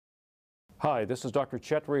Hi, this is Dr.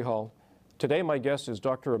 Chet Rihal. Today my guest is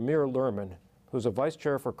Dr. Amir Lerman, who's a Vice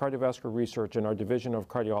Chair for Cardiovascular Research in our Division of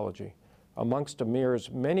Cardiology. Amongst Amir's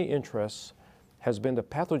many interests has been the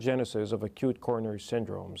pathogenesis of acute coronary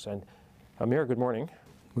syndromes. And Amir, good morning.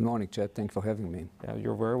 Good morning, Chet. Thanks for having me. Yeah,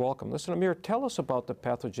 you're very welcome. Listen, Amir, tell us about the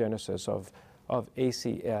pathogenesis of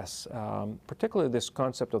ACS, particularly this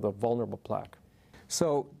concept of the vulnerable plaque.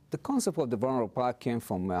 So the concept of the vulnerable plaque came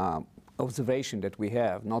from observation that we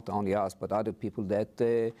have, not only us, but other people,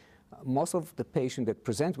 that most of the patients that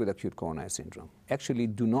present with acute coronary syndrome actually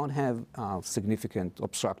do not have significant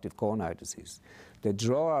obstructive coronary disease. They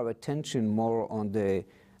draw our attention more on the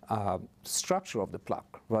structure of the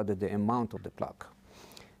plaque rather than the amount of the plaque.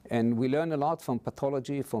 And we learn a lot from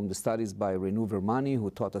pathology, from the studies by Amir Lerman,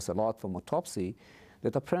 who taught us a lot from autopsy,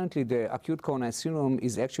 that apparently the acute coronary syndrome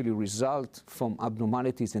is actually a result from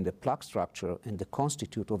abnormalities in the plaque structure and the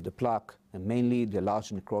constitute of the plaque, and mainly the large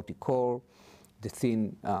necrotic core, the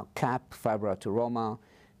thin cap, fibroateroma,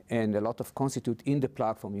 and a lot of constitute in the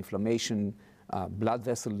plaque from inflammation, blood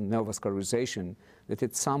vessel neovascularization, that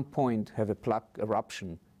at some point have a plaque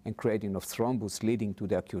eruption and creating of thrombus leading to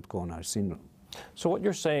the acute coronary syndrome. So what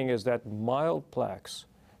you're saying is that mild plaques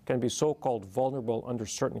can be so-called vulnerable under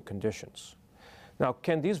certain conditions. Now,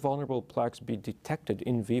 can these vulnerable plaques be detected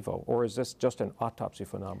in vivo, or is this just an autopsy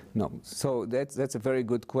phenomenon? No. So that's a very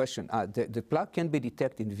good question. The plaque can be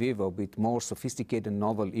detected in vivo with more sophisticated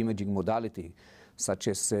novel imaging modality, such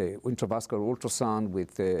as intravascular ultrasound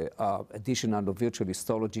with additional virtual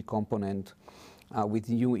histology component, with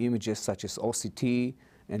new images such as OCT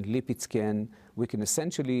and lipid scan. We can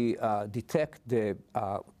essentially detect the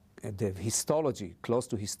histology, close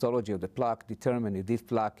to histology of the plaque, determine if this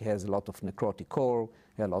plaque has a lot of necrotic core,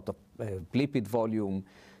 a lot of lipid volume.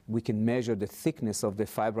 We can measure the thickness of the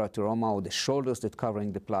fibroateroma or the shoulders that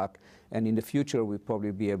covering the plaque. And in the future, we'll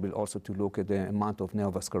probably be able also to look at the amount of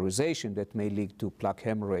neovascularization that may lead to plaque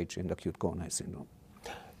hemorrhage in acute coronary syndrome.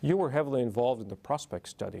 You were heavily involved in the PROSPECT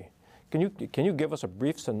study. Can you give us a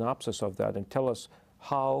brief synopsis of that and tell us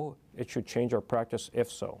how it should change our practice,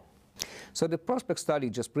 if so? So the PROSPECT study,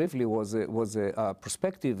 just briefly, was a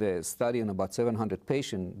prospective study on about 700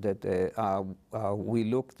 patients that we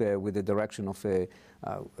looked with the direction of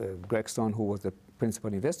Greg Stone, who was the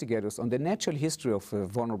principal investigators, on the natural history of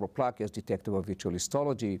vulnerable plaque as detected by virtual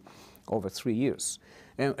histology over 3 years.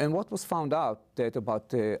 And what was found out that about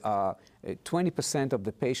 20% of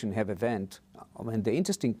the patients have event, and the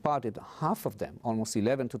interesting part is half of them, almost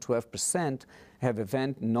 11 to 12%, have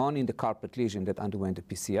event non-in-the-carpet lesion that underwent the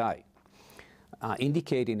PCI.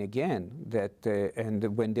 Indicating again that,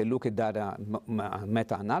 and when they look at data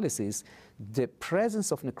meta-analysis, the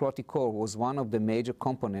presence of necrotic core was one of the major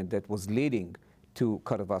components that was leading to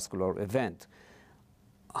cardiovascular event.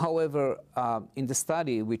 However, in the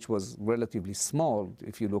study, which was relatively small,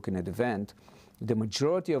 if you're looking at event, the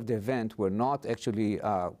majority of the event were not actually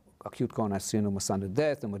acute coronary syndrome or sudden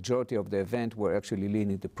death. The majority of the event were actually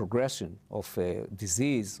leading to progression of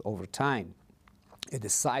disease over time at the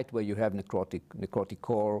site where you have necrotic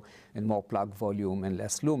core and more plaque volume and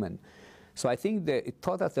less lumen. So I think that it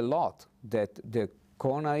taught us a lot that the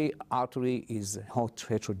coronary artery is a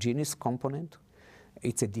heterogeneous component.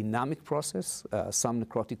 It's a dynamic process. Some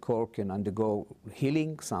necrotic core can undergo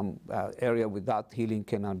healing. Some area without healing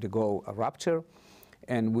can undergo a rupture.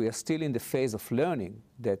 And we are still in the phase of learning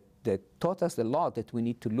that taught us a lot, that we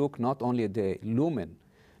need to look not only at the lumen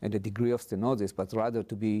and the degree of stenosis, but rather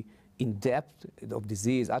to be in depth of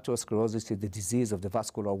disease. Atherosclerosis is the disease of the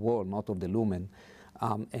vascular wall, not of the lumen,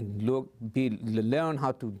 and learn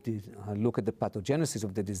how to look at the pathogenesis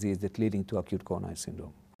of the disease that's leading to acute coronary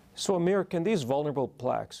syndrome. So Amir, can these vulnerable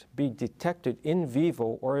plaques be detected in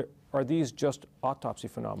vivo, or are these just autopsy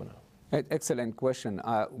phenomena? Excellent question.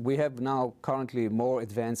 We have now currently more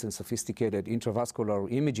advanced and sophisticated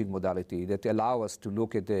intravascular imaging modality that allow us to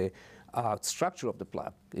look at the structure of the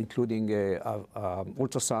plaque, including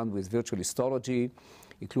ultrasound with virtual histology,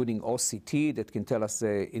 including OCT that can tell us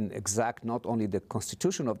in exact not only the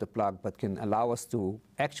constitution of the plaque, but can allow us to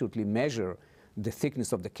accurately measure the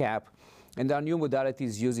thickness of the cap. And there are new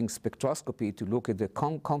modalities using spectroscopy to look at the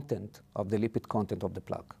content of the lipid content of the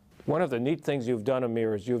plaque. One of the neat things you've done,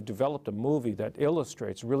 Amir, is you've developed a movie that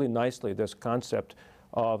illustrates really nicely this concept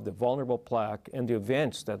of the vulnerable plaque and the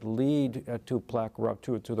events that lead to plaque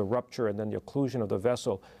to the rupture and then the occlusion of the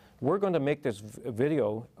vessel. We're going to make this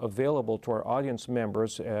video available to our audience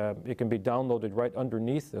members. It can be downloaded right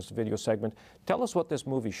underneath this video segment. Tell us what this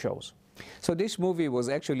movie shows. So this movie was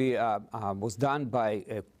actually was done by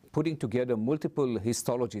putting together multiple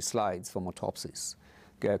histology slides from autopsies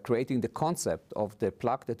creating the concept of the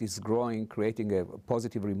plaque that is growing, creating a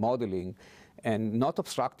positive remodeling, and not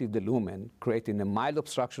obstructive the lumen, creating a mild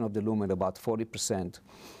obstruction of the lumen, about 40%.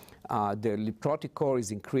 The leprotic core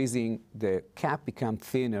is increasing, the cap becomes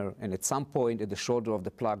thinner, and at some point at the shoulder of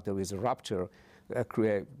the plaque there is a rupture,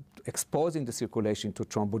 exposing the circulation to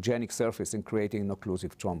thrombogenic surface and creating an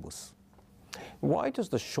occlusive thrombus. Why does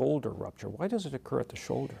the shoulder rupture? Why does it occur at the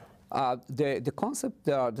shoulder? The concept,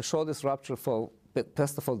 the shoulders rupture,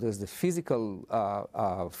 first of all, there's the physical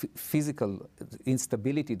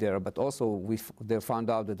instability there, but also they found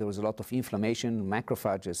out that there was a lot of inflammation,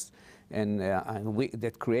 macrophages, and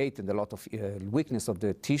that created a lot of weakness of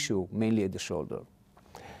the tissue, mainly at the shoulder.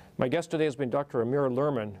 My guest today has been Dr. Amir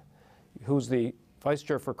Lerman, who's the Vice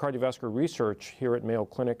Chair for Cardiovascular Research here at Mayo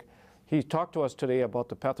Clinic. He talked to us today about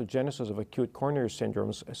the pathogenesis of acute coronary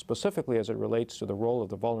syndromes, specifically as it relates to the role of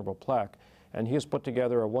the vulnerable plaque. And he has put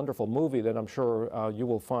together a wonderful movie that I'm sure you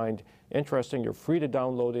will find interesting. You're free to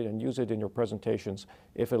download it and use it in your presentations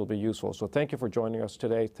if it'll be useful. So thank you for joining us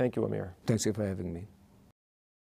today. Thank you, Amir. Thanks for having me.